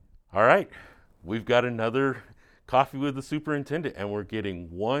All right, we've got another coffee with the superintendent, and we're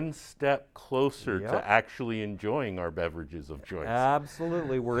getting one step closer to actually enjoying our beverages of choice.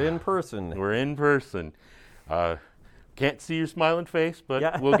 Absolutely, we're in person. We're in person. Can't see your smiling face,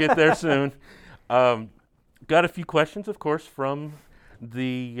 but we'll get there soon. Got a few questions, of course, from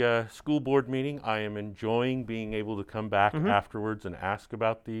the school board meeting. I am enjoying being able to come back afterwards and ask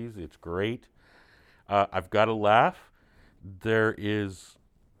about these. It's great. I've got to laugh. There is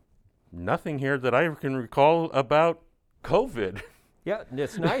nothing here that I can recall about COVID. Yeah,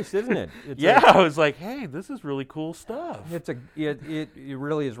 it's nice, isn't it? I was like, hey, this is really cool stuff. It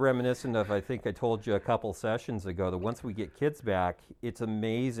really is reminiscent of, I think I told you a couple sessions ago, that once we get kids back, it's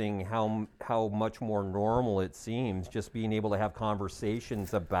amazing how much more normal it seems, just being able to have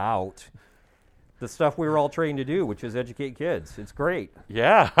conversations about the stuff we were all trained to do, which is educate kids. It's great.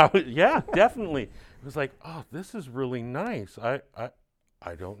 Yeah, definitely. It was like, oh, this is really nice.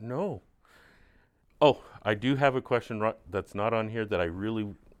 I don't know. Oh, I do have a question that's not on here that I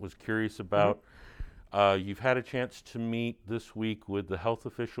really was curious about. You've had a chance to meet this week with the health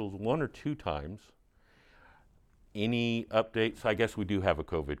officials 1 or 2 times. Any updates? I guess we do have a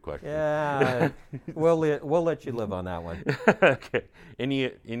COVID question. Yeah, we'll let you live on that one. Okay.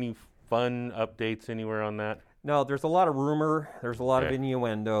 Any fun updates anywhere on that? No, there's a lot of rumor. There's a lot of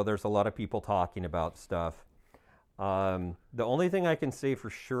innuendo. There's a lot of people talking about stuff. The only thing I can say for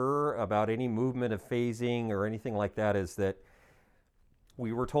sure about any movement of phasing or anything like that is that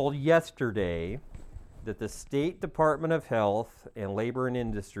we were told yesterday that the State Department of Health and Labor and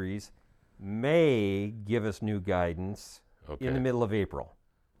Industries may give us new guidance in the middle of April.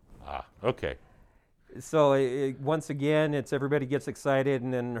 Okay. So once again, it's everybody gets excited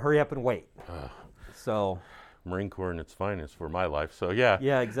and then hurry up and wait. So Marine Corps in its finest for my life. So yeah.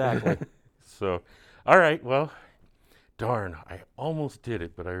 Yeah, exactly. So, all right. Well, darn, I almost did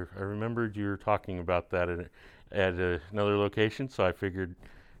it, but I remembered you were talking about that at another location, so I figured,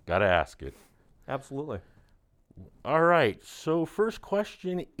 gotta ask it. Absolutely. All right, so first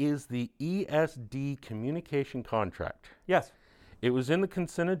question is the ESD communication contract. Yes. It was in the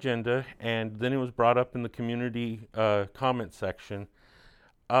consent agenda, and then it was brought up in the community comment section.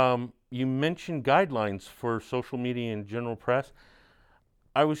 You mentioned guidelines for social media and general press.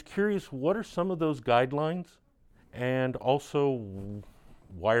 I was curious, what are some of those guidelines? And also,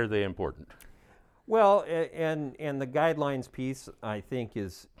 why are they important? Well, and the guidelines piece, I think,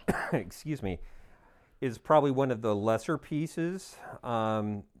 is, excuse me, is probably one of the lesser pieces.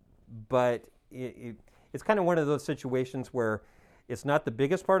 But it's kind of one of those situations where it's not the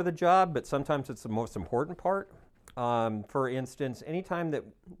biggest part of the job, but sometimes it's the most important part. For instance, anytime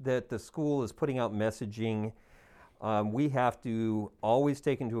that the school is putting out messaging, we have to always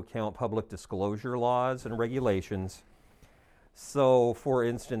take into account public disclosure laws and regulations. So, for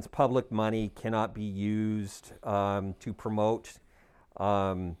instance, public money cannot be used to promote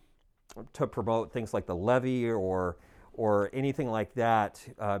things like the levy or anything like that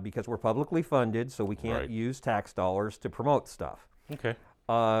because we're publicly funded, so we can't use tax dollars to promote stuff. Okay.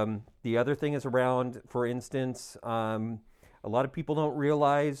 The other thing is around, for instance, a lot of people don't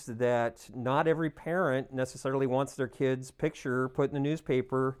realize that not every parent necessarily wants their kid's picture put in the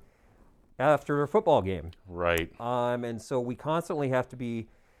newspaper after a football game. Right. And so we constantly have to be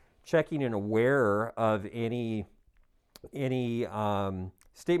checking and aware of any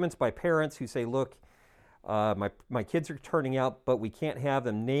statements by parents who say, look, my kids are turning out, but we can't have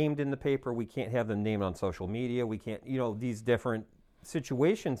them named in the paper. We can't have them named on social media. We can't, these different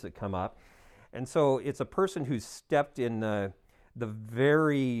situations that come up. And so it's a person who's stepped in the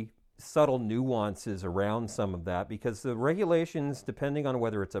very subtle nuances around some of that, because the regulations, depending on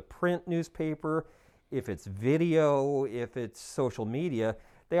whether it's a print newspaper, if it's video, if it's social media,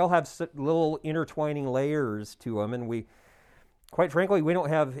 they all have little intertwining layers to them. And quite frankly, we don't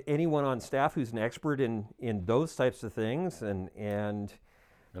have anyone on staff who's an expert in those types of things. And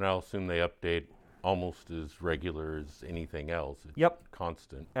I'll assume they update almost as regular as anything else. It's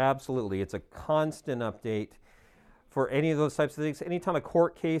constant. Absolutely. It's a constant update for any of those types of things. Anytime a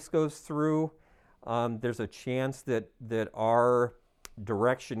court case goes through, there's a chance that our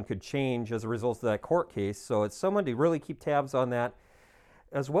direction could change as a result of that court case. So it's someone to really keep tabs on that,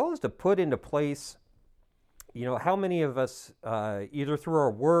 as well as to put into place, how many of us, either through our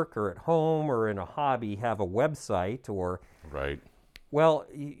work or at home or in a hobby, have a website or... Right. Well,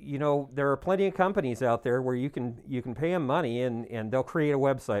 there are plenty of companies out there where you can pay them money and they'll create a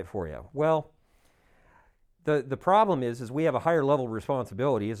website for you. Well, the problem is we have a higher level of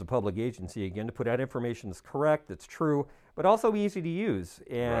responsibility as a public agency, again, to put out information that's correct, that's true, but also easy to use.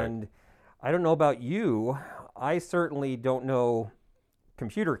 And I don't know about you, I certainly don't know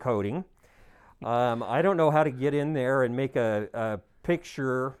computer coding. I don't know how to get in there and make a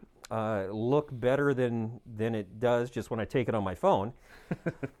picture look better than it does just when I take it on my phone.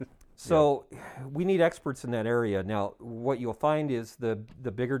 So we need experts in that area. Now, what you'll find is the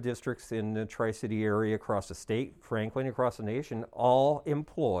bigger districts in the Tri-City area across the state, frankly, and across the nation, all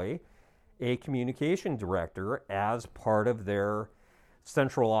employ a communication director as part of their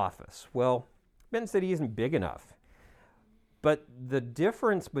central office. Well, Benton City isn't big enough. But the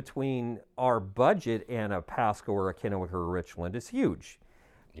difference between our budget and a Pasco or a Kennewick or a Richland is huge.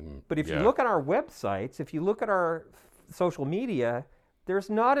 But if you look at our websites, if you look at our social media, there's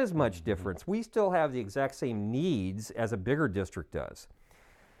not as much difference. We still have the exact same needs as a bigger district does.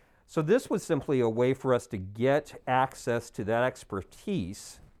 So this was simply a way for us to get access to that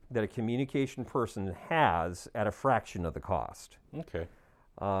expertise that a communication person has at a fraction of the cost. Okay.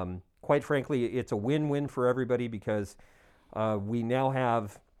 Quite frankly, it's a win-win for everybody because we now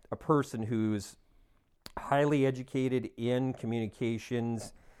have a person who's highly educated in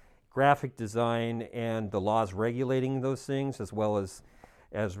communications, graphic design, and the laws regulating those things, as well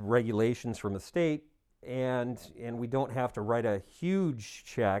as regulations from the state. And we don't have to write a huge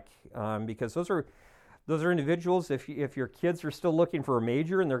check because those are individuals. If your kids are still looking for a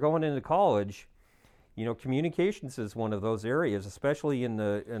major and they're going into college, communications is one of those areas, especially in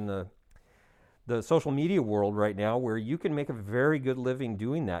the social media world right now, where you can make a very good living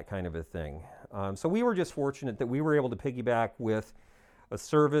doing that kind of a thing. So we were just fortunate that we were able to piggyback with a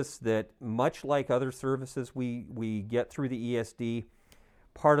service that, much like other services we get through the ESD,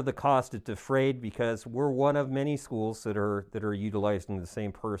 part of the cost is defrayed because we're one of many schools that are utilizing the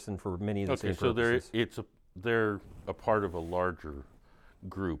same person for many of the same purposes. Okay, so they're a part of a larger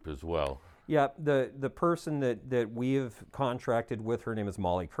group as well. Yeah, the person that we have contracted with, her name is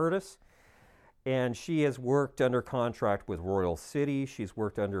Molly Curtis, and she has worked under contract with Royal City. She's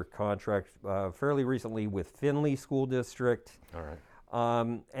worked under contract fairly recently with Findlay School District. All right.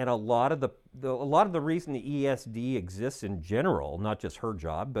 And a lot of the reason the ESD exists in general, not just her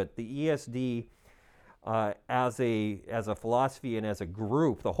job, but the ESD as a philosophy and as a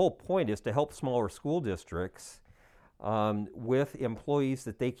group, the whole point is to help smaller school districts with employees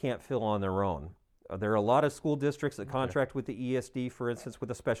that they can't fill on their own. There are a lot of school districts that contract with the ESD, for instance, with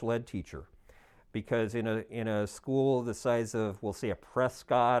a special ed teacher, because in a school the size of, we'll say, a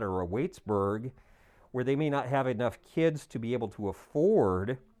Prescott or a Waitsburg, where they may not have enough kids to be able to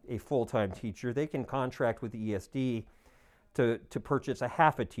afford a full-time teacher, they can contract with the ESD to purchase a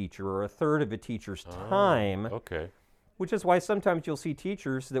half a teacher or a third of a teacher's time. Okay. Which is why sometimes you'll see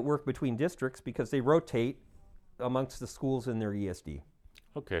teachers that work between districts because they rotate amongst the schools in their ESD.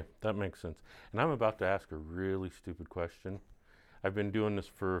 Okay, that makes sense. And I'm about to ask a really stupid question. I've been doing this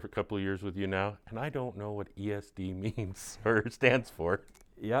for a couple of years with you now, and I don't know what ESD means or stands for.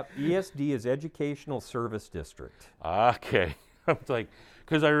 Yep, ESD is Educational Service District. Okay. I was like,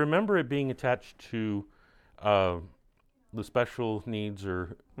 because I remember it being attached to the special needs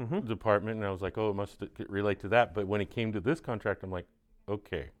or department, and I was like, oh, it must relate to that. But when it came to this contract, I'm like,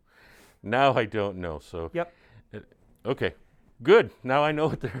 okay, now I don't know. So, yep. Okay, good. Now I know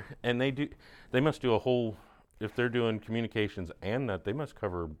what they're, and they must do a whole, if they're doing communications and that, they must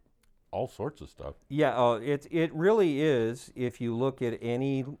cover all sorts of stuff. Yeah, it really is. If you look at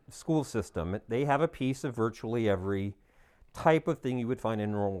any school system, they have a piece of virtually every type of thing you would find in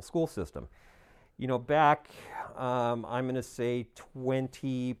a normal school system. Back, I'm going to say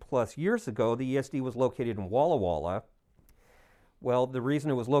 20 plus years ago, the ESD was located in Walla Walla. Well, the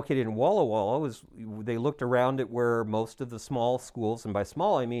reason it was located in Walla Walla was they looked around at where most of the small schools, and by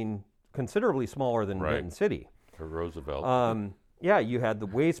small I mean considerably smaller than Benton City. Or Roosevelt. Yeah, you had the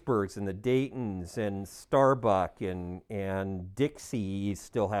Waitsburgs and the Daytons and Starbuck and Dixie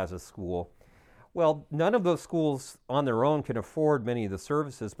still has a school. Well, none of those schools on their own can afford many of the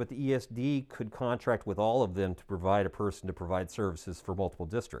services, but the ESD could contract with all of them to provide a person to provide services for multiple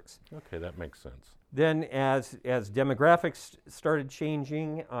districts. Okay, that makes sense. Then as demographics started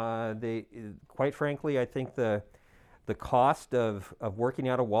changing, quite frankly, I think the cost of working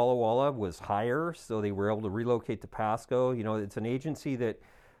out of Walla Walla was higher, so they were able to relocate to Pasco. It's an agency that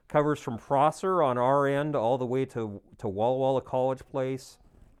covers from Prosser on our end all the way to Walla Walla College Place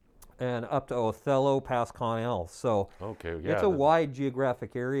and up to Othello past Connell. So it's a wide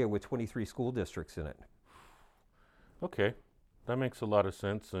geographic area with 23 school districts in it. Okay, that makes a lot of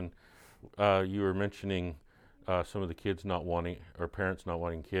sense. And you were mentioning some of the kids not wanting, or parents not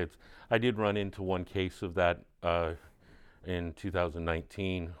wanting kids. I did run into one case of that in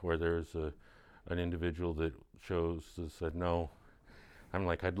 2019, where there's an individual that said no. I'm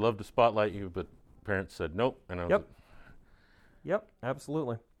like, I'd love to spotlight you, but parents said nope, and I was Yep,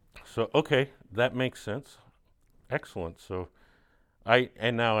 absolutely. So, okay, that makes sense. Excellent. So, I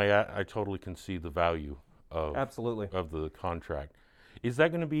totally can see the value of Absolutely. of the contract. Is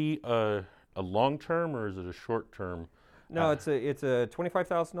that going to be a long term or is it a short term? No, it's a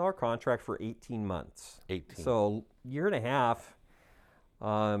 $25,000 contract for 18 months. 18. So year and a half.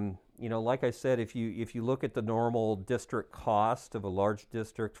 Like I said, if you look at the normal district cost of a large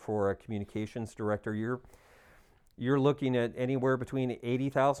district for a communications director, you're looking at anywhere between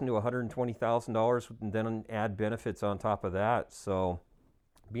 $80,000 to $120,000, and then add benefits on top of that. So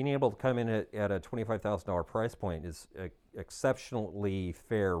being able to come in at a $25,000 price point is an exceptionally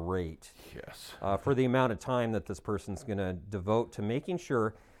fair rate. Yes. For the amount of time that this person's going to devote to making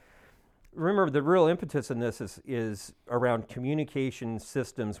sure. Remember, the real impetus in this is around communication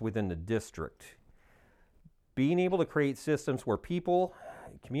systems within the district. Being able to create systems where people,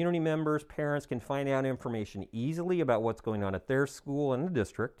 community members, parents can find out information easily about what's going on at their school and the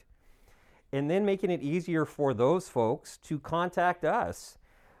district, and then making it easier for those folks to contact us.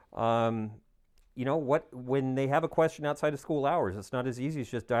 When they have a question outside of school hours, it's not as easy as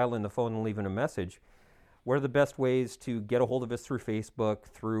just dialing the phone and leaving a message. What are the best ways to get a hold of us through Facebook,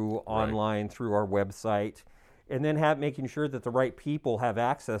 through online, through our website, and then making sure that the right people have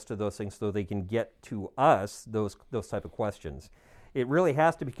access to those things so they can get to us those type of questions. It really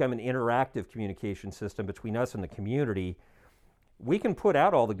has to become an interactive communication system between us and the community. We can put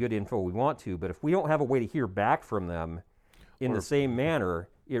out all the good info we want to, but if we don't have a way to hear back from them in the same manner,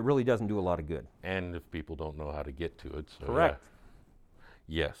 it really doesn't do a lot of good. And if people don't know how to get to it. So correct.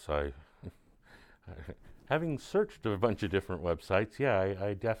 Yeah. Yes, having searched a bunch of different websites,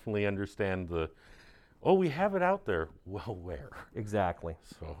 I definitely understand we have it out there. Well, where? Exactly.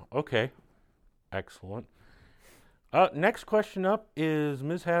 So, okay. Excellent. Next question up is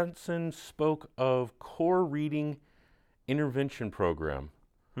Ms. Hanson spoke of core reading intervention program.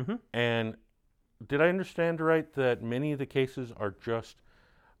 Mm-hmm. And did I understand right that many of the cases are just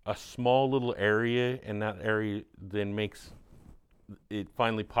a small little area, and that area then it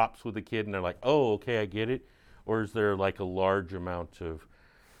finally pops with the kid and they're like, oh, okay, I get it? Or is there like a large amount of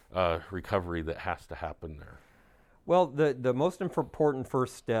recovery that has to happen there? Well, the most important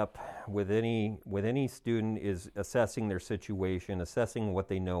first step with any student is assessing their situation, assessing what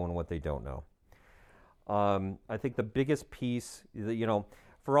they know and what they don't know. I think the biggest piece,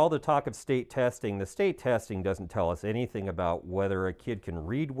 for all the talk of state testing, the state testing doesn't tell us anything about whether a kid can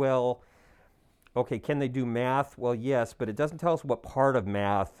read well. Okay, can they do math? Well, yes, but it doesn't tell us what part of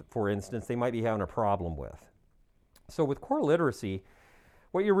math, for instance, they might be having a problem with. So with core literacy,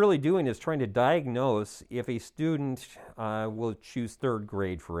 what you're really doing is trying to diagnose if a student will choose third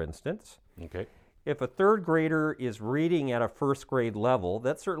grade, for instance. Okay. If a third grader is reading at a first grade level,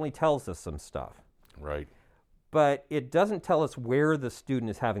 that certainly tells us some stuff. Right. But it doesn't tell us where the student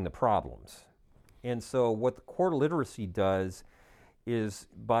is having the problems. And so what the core literacy does is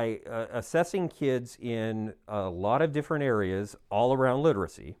by assessing kids in a lot of different areas all around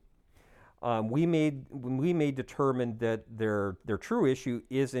literacy, we may determine that their true issue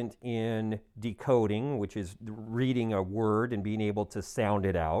isn't in decoding, which is reading a word and being able to sound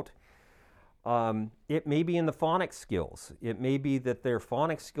it out. It may be in the phonics skills. It may be that their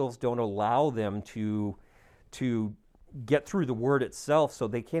phonics skills don't allow them to get through the word itself, so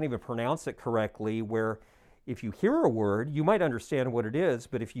they can't even pronounce it correctly, where if you hear a word, you might understand what it is,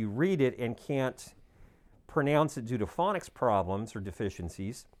 but if you read it and can't pronounce it due to phonics problems or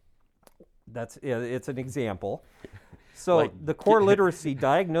deficiencies, it's an example. So the core literacy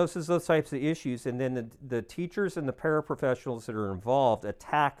diagnoses those types of issues, and then the teachers and the paraprofessionals that are involved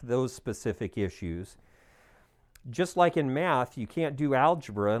attack those specific issues. Just like in math, you can't do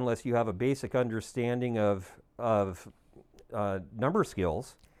algebra unless you have a basic understanding of number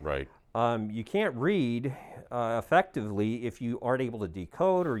skills. Right. You can't read effectively if you aren't able to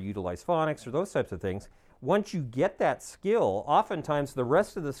decode or utilize phonics or those types of things. Once you get that skill, oftentimes the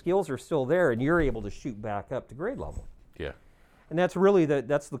rest of the skills are still there and you're able to shoot back up to grade level. Yeah. And that's really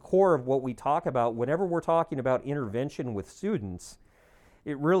that's the core of what we talk about whenever we're talking about intervention with students.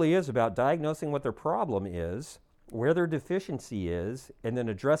 It really is about diagnosing what their problem is, where their deficiency is, and then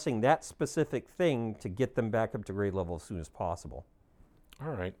addressing that specific thing to get them back up to grade level as soon as possible.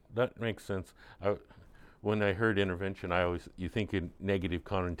 All right, that makes sense. When I heard intervention, you think in negative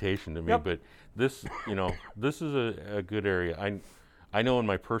connotation to me, Yep. but this, this is a good area. I know in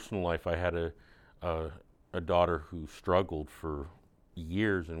my personal life I had a daughter who struggled for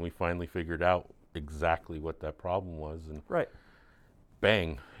years, and we finally figured out exactly what that problem was, and Right.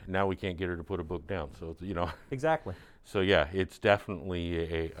 bang, now we can't get her to put a book down. So Exactly. So yeah, it's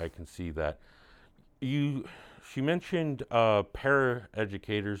definitely I can see that. she mentioned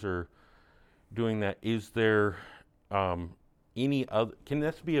para-educators are doing that. Is there any other, can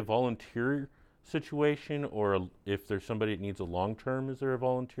this be a volunteer situation, or if there's somebody that needs a long-term, is there a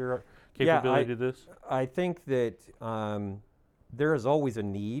volunteer capability to this? I think that there is always a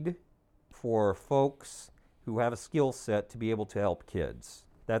need for folks who have a skill set to be able to help kids.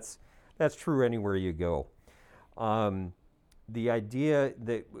 That's true anywhere you go. The idea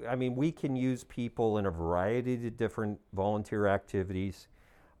that, we can use people in a variety of different volunteer activities.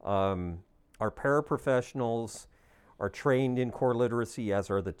 Our paraprofessionals are trained in core literacy, as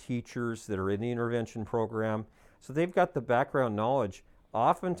are the teachers that are in the intervention program. So they've got the background knowledge.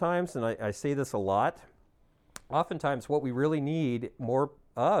 Oftentimes, and I say this a lot, oftentimes what we really need more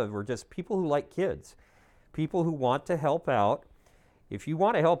of are just people who like kids, people who want to help out. If you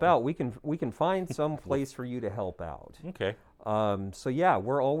want to help out, we can find some place for you to help out. Okay. So yeah,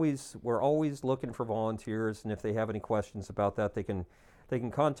 we're always looking for volunteers, and if they have any questions about that, they can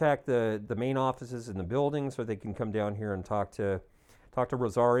contact the main offices in the buildings, or they can come down here and talk to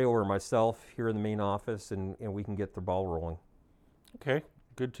Rosario or myself here in the main office, and we can get the ball rolling. Okay,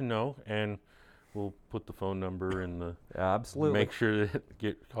 good to know, and we'll put the phone number in the absolutely. Make sure to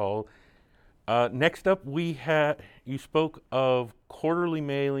get called. Next up, you spoke of quarterly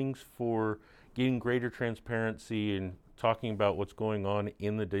mailings for getting greater transparency and talking about what's going on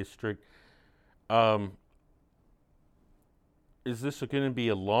in the district. Is this going to be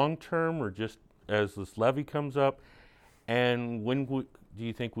a long-term, or just as this levy comes up? And when do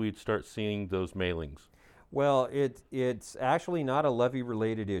you think we'd start seeing those mailings? Well, it's actually not a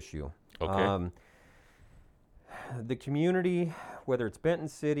levy-related issue. Okay. The community, whether it's Benton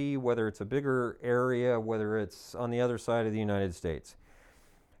City, whether it's a bigger area, whether it's on the other side of the United States,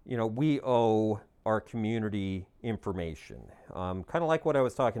 we owe our community information. Kind of like what I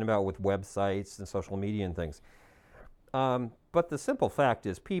was talking about with websites and social media and things. But the simple fact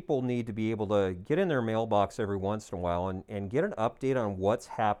is, people need to be able to get in their mailbox every once in a while and get an update on what's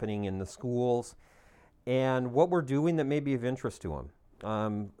happening in the schools and what we're doing that may be of interest to them.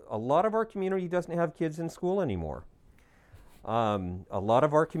 A lot of our community doesn't have kids in school anymore. A lot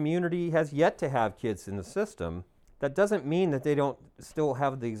of our community has yet to have kids in the system. That doesn't mean that they don't still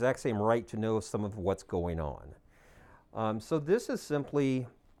have the exact same right to know some of what's going on. So this is simply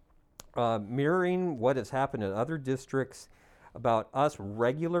mirroring what has happened in other districts about us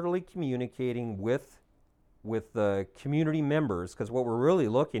regularly communicating with the community members, because what we're really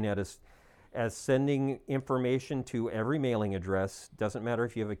looking at is as sending information to every mailing address, doesn't matter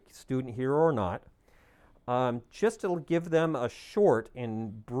if you have a student here or not, just to give them a short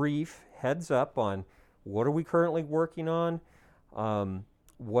and brief heads up on what are we currently working on,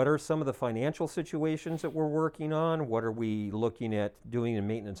 what are some of the financial situations that we're working on, what are we looking at doing in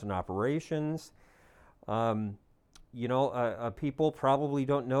maintenance and operations. People probably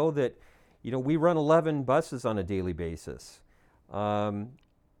don't know that, we run 11 buses on a daily basis.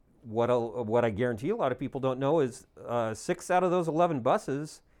 What I guarantee a lot of people don't know is 6 out of those 11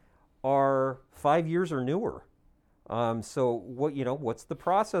 buses are 5 years or newer. So what's the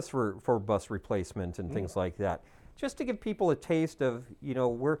process for bus replacement and things like that? Just to give people a taste of,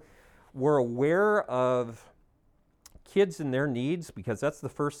 we're aware of kids and their needs, because that's the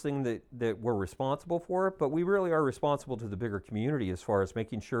first thing that we're responsible for, but we really are responsible to the bigger community as far as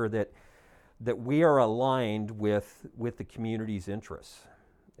making sure that we are aligned with the community's interests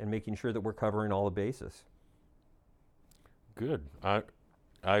and making sure that we're covering all the bases. Good.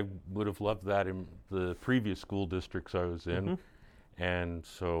 I would have loved that in the previous school districts I was in, and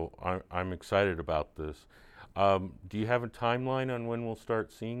so I'm excited about this. Do you have a timeline on when we'll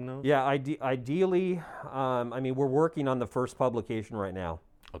start seeing those? Yeah, ideally, we're working on the first publication right now.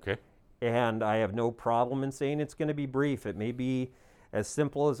 Okay. And I have no problem in saying it's going to be brief. It may be as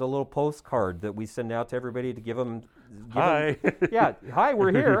simple as a little postcard that we send out to everybody to give them. Hi. Yeah, hi,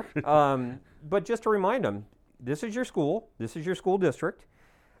 we're here. But just to remind them, this is your school. This is your school district.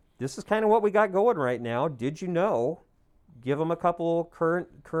 This is kind of what we got going right now. Did you know? Give them a couple current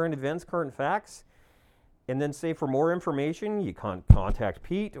events, current facts. And then say, for more information, you contact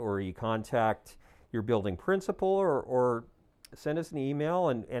Pete, or you contact your building principal, or send us an email.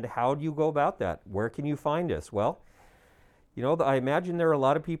 And how do you go about that? Where can you find us? Well, I imagine there are a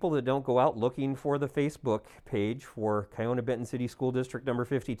lot of people that don't go out looking for the Facebook page for Kiona-Benton City School District number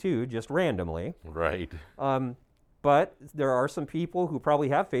 52 just randomly. Right. But there are some people who probably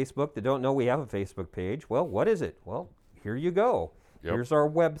have Facebook that don't know we have a Facebook page. Well, what is it? Well, here you go. Yep. Here's our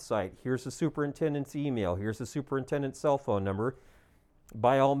website. Here's the superintendent's email. Here's the superintendent's cell phone number.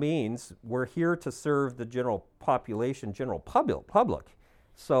 By all means, we're here to serve the general population, general public.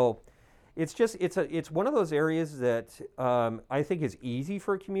 So it's one of those areas that I think is easy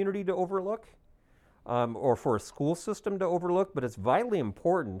for a community to overlook, or for a school system to overlook, but it's vitally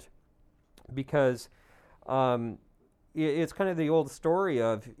important because it's kind of the old story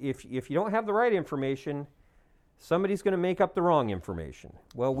of if you don't have the right information, somebody's going to make up the wrong information.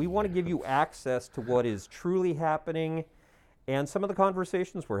 Well, we want to give you access to what is truly happening and some of the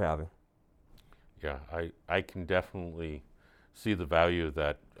conversations we're having. Yeah, I can definitely see the value of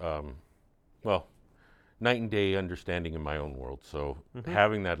that, night and day understanding in my own world. So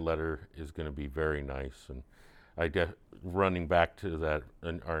having that letter is going to be very nice. And running back to that,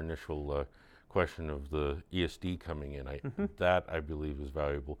 our initial question of the ESD coming in, that I believe is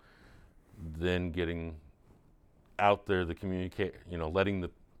valuable. Then getting out there, letting the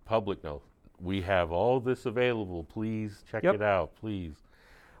public know, we have all this available, please check it out, please.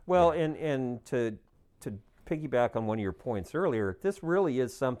 Well, and to piggyback on one of your points earlier, this really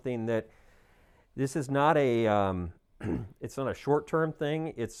is something that this is not it's not a short-term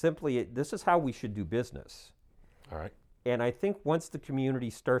thing. It's simply, this is how we should do business. All right. And I think once the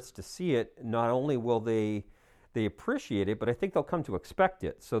community starts to see it, not only will they appreciate it, but I think they'll come to expect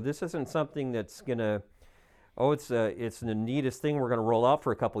it. So this isn't something that's going to, it's the neatest thing we're going to roll out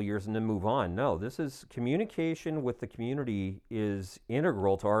for a couple of years and then move on. No, this is communication with the community is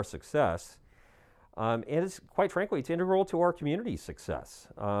integral to our success. And it's, quite frankly, it's integral to our community's success.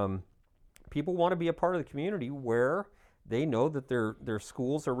 People want to be a part of the community where they know that their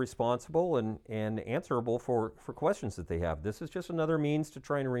schools are responsible and answerable for questions that they have. This is just another means to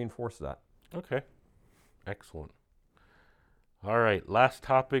try and reinforce that. Okay. Excellent. All right. Last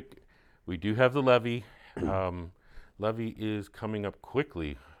topic. We do have the levy. Levy is coming up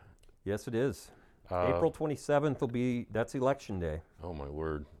quickly. Yes, it is. April 27th that's election day. Oh, my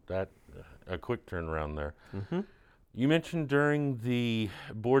word. A quick turnaround there. You mentioned during the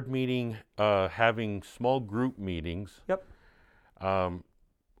board meeting having small group meetings. Yep.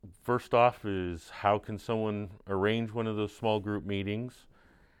 First off is, how can someone arrange one of those small group meetings?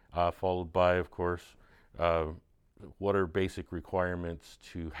 Followed by, of course, what are basic requirements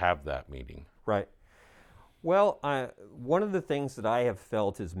to have that meeting? Right. Well, one of the things that I have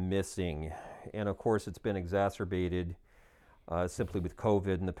felt is missing, and of course it's been exacerbated simply with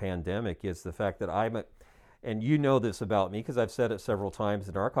COVID and the pandemic, is the fact that and you know this about me because I've said it several times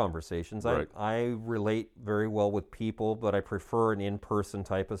in our conversations, right. I relate very well with people, but I prefer an in-person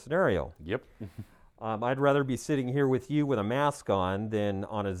type of scenario. Yep. I'd rather be sitting here with you with a mask on than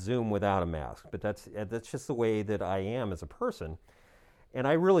on a Zoom without a mask, but that's just the way that I am as a person. And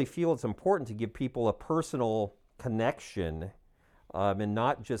I really feel it's important to give people a personal connection and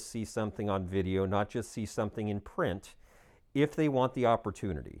not just see something on video, not just see something in print, if they want the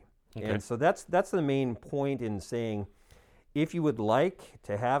opportunity. Okay. And so that's the main point in saying, if you would like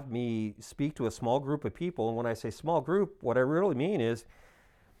to have me speak to a small group of people, and when I say small group, what I really mean is,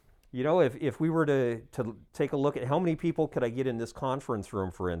 if we were to take a look at how many people could I get in this conference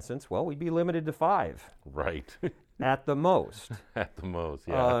room, for instance, well, we'd be limited to 5. Right. At the most. At the most,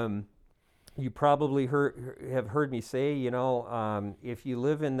 yeah. You probably have heard me say, if you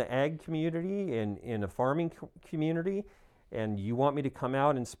live in the ag community and in a farming community, and you want me to come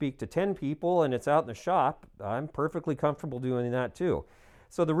out and speak to 10 people and it's out in the shop, I'm perfectly comfortable doing that too.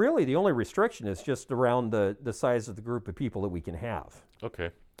 So the only restriction is just around the size of the group of people that we can have. Okay.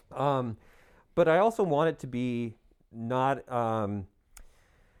 But I also want it to be not as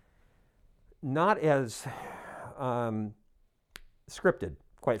scripted,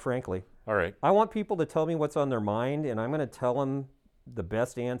 quite frankly. All right. I want people to tell me what's on their mind, and I'm going to tell them the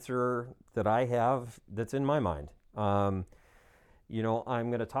best answer that I have that's in my mind. I'm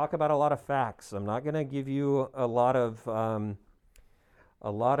going to talk about a lot of facts. I'm not going to give you a lot of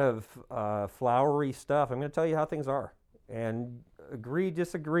flowery stuff. I'm going to tell you how things are, and agree,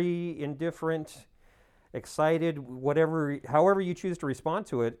 disagree, indifferent, excited, however you choose to respond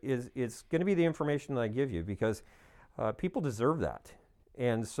to it is going to be the information that I give you, because people deserve that.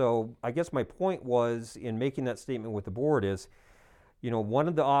 And so I guess my point was in making that statement with the board is, one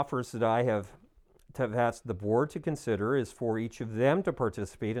of the offers that I have asked the board to consider is for each of them to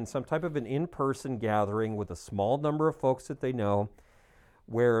participate in some type of an in-person gathering with a small number of folks that they know,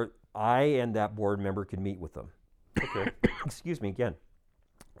 where I and that board member can meet with them. Okay. Excuse me again.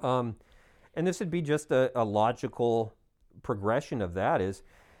 And this would be just a logical progression of that is,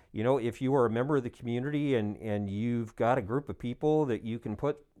 if you are a member of the community and you've got a group of people that you can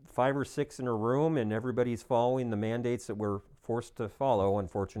put 5 or 6 in a room and everybody's following the mandates that we're forced to follow,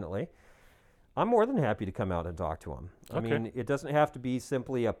 unfortunately, I'm more than happy to come out and talk to them. Okay. I mean, it doesn't have to be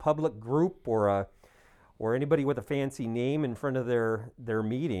simply a public group or or anybody with a fancy name in front of their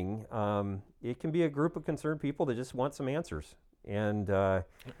meeting. It can be a group of concerned people that just want some answers. And that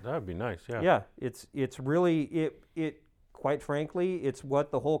would be nice, yeah. Yeah, it's really, quite frankly, it's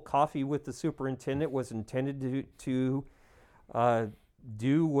what the whole Coffee with the Superintendent was intended to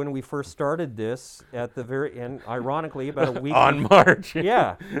do when we first started this at the very end, ironically, about a week on March.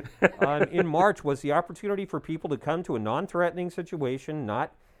 Yeah. In March was the opportunity for people to come to a non-threatening situation,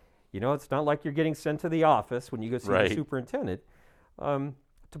 not, it's not like you're getting sent to the office when you go see the superintendent,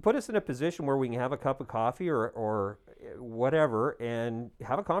 to put us in a position where we can have a cup of coffee or whatever and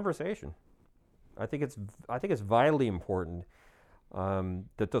have a conversation. I think it's vitally important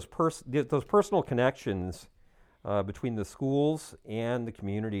that those personal connections between the schools and the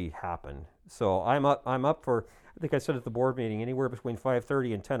community happen. So I'm up for, I think I said at the board meeting, anywhere between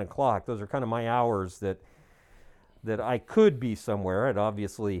 5:30 and 10 o'clock. Those are kind of my hours that I could be somewhere. I'd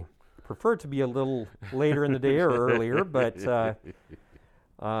obviously prefer to be a little later in the day or earlier, but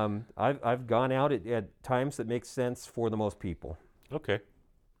I've gone out at times that make sense for the most people. Okay.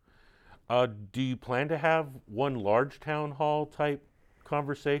 Do you plan to have one large town hall type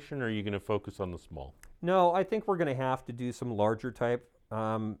conversation, or are you going to focus on the small? No, I think we're going to have to do some larger type.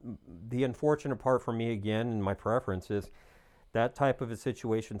 The unfortunate part for me, again, and my preference is that type of a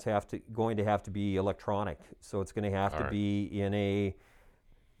situation's going to have to be electronic. So it's going to have to be in a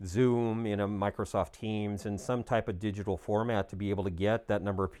Zoom, in a Microsoft Teams, in some type of digital format to be able to get that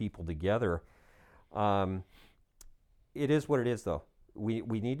number of people together. It is what it is, though. We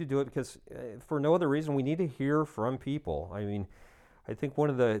need to do it because, for no other reason, we need to hear from people. I mean, I think one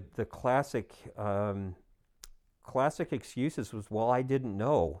of the classic excuses was, well, I didn't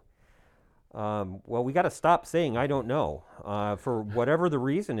know. Well, we got to stop saying I don't know. For whatever the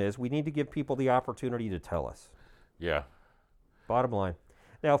reason is, we need to give people the opportunity to tell us. Yeah. Bottom line.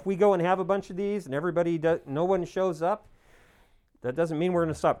 Now, if we go and have a bunch of these and no one shows up, that doesn't mean we're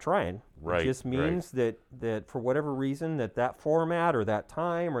going to stop trying. Right. It just means that for whatever reason that format or that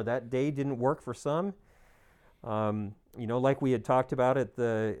time or that day didn't work for some. Like we had talked about at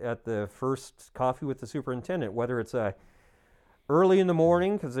the first Coffee with the Superintendent, whether it's early in the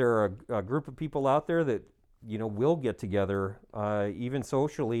morning because there are a group of people out there that will get together even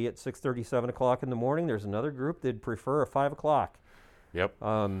socially at 6:30, 7 o'clock in the morning. There's another group that'd prefer a 5 o'clock. Yep.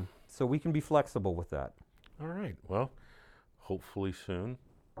 So we can be flexible with that. All right. Well, hopefully soon.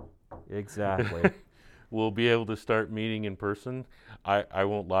 Exactly. We'll be able to start meeting in person. I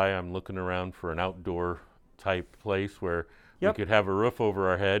won't lie, I'm looking around for an outdoor type place where we could have a roof over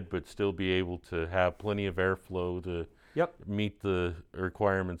our head but still be able to have plenty of airflow to meet the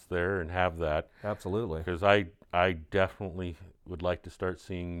requirements there and have that. Absolutely. Because I definitely would like to start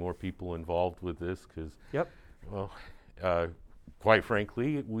seeing more people involved with this because, quite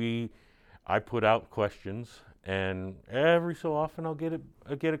frankly, I put out questions and every so often I'll get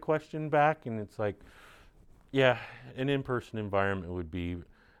a question back and it's like, yeah, an in-person environment would be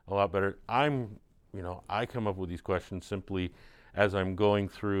a lot better. I come up with these questions simply as I'm going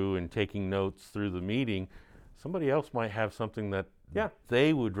through and taking notes through the meeting. Somebody else might have something that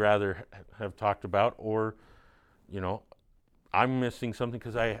they would rather have talked about, or, I'm missing something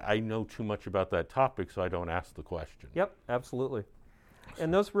because I know too much about that topic, so I don't ask the question. Yep, absolutely.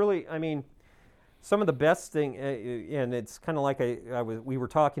 And those really, some of the best thing, and it's kind of like we were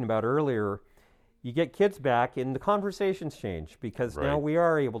talking about earlier, you get kids back and the conversations change because now we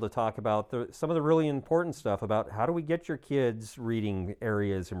are able to talk about some of the really important stuff about how do we get your kids' reading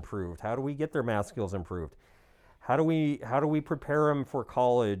areas improved? How do we get their math skills improved? How do we prepare them for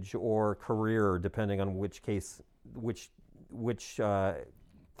college or career, depending on which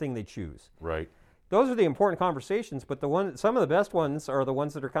thing they choose? Right. Those are the important conversations, but some of the best ones are the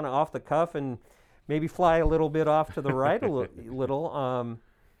ones that are kind of off the cuff and maybe fly a little bit off to the right a little.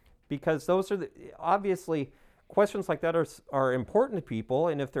 Because those are obviously questions like that are important to people,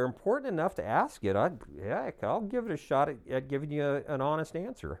 and if they're important enough to ask it, I'll give it a shot at giving you an honest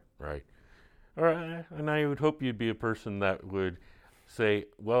answer. Right. All right. And I would hope you'd be a person that would say,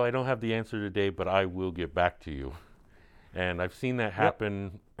 well, I don't have the answer today, but I will get back to you. And I've seen that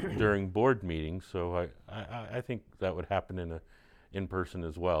happen during board meetings, so I think that would happen in person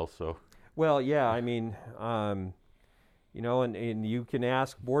as well. So. Well, yeah, and you can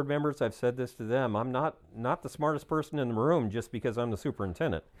ask board members, I've said this to them, I'm not the smartest person in the room just because I'm the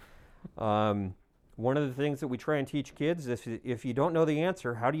superintendent. One of the things that we try and teach kids is if you don't know the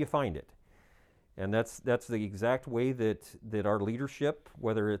answer, how do you find it? And that's the exact way that our leadership,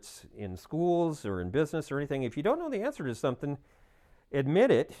 whether it's in schools or in business or anything, if you don't know the answer to something,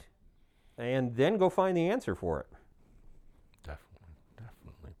 admit it and then go find the answer for it.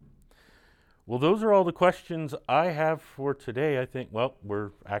 Definitely. Well, those are all the questions I have for today. I think, well, we're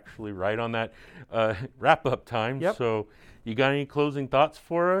actually right on that wrap-up time. Yep. So you got any closing thoughts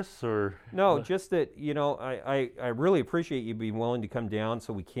for us? Or No, just that, I really appreciate you being willing to come down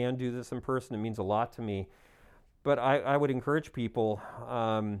so we can do this in person. It means a lot to me. But I would encourage people,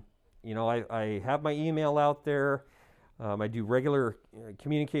 I have my email out there. I do regular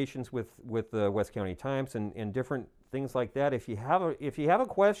communications with the West County Times and different things like that. If you have a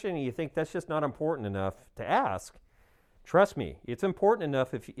question and you think that's just not important enough to ask, trust me, it's important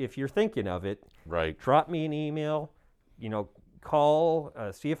enough if you're thinking of it. Right. Drop me an email, call,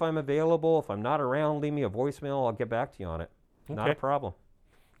 see if I'm available. If I'm not around, leave me a voicemail. I'll get back to you on it. Okay. Not a problem.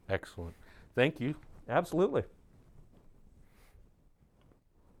 Excellent. Thank you. Absolutely.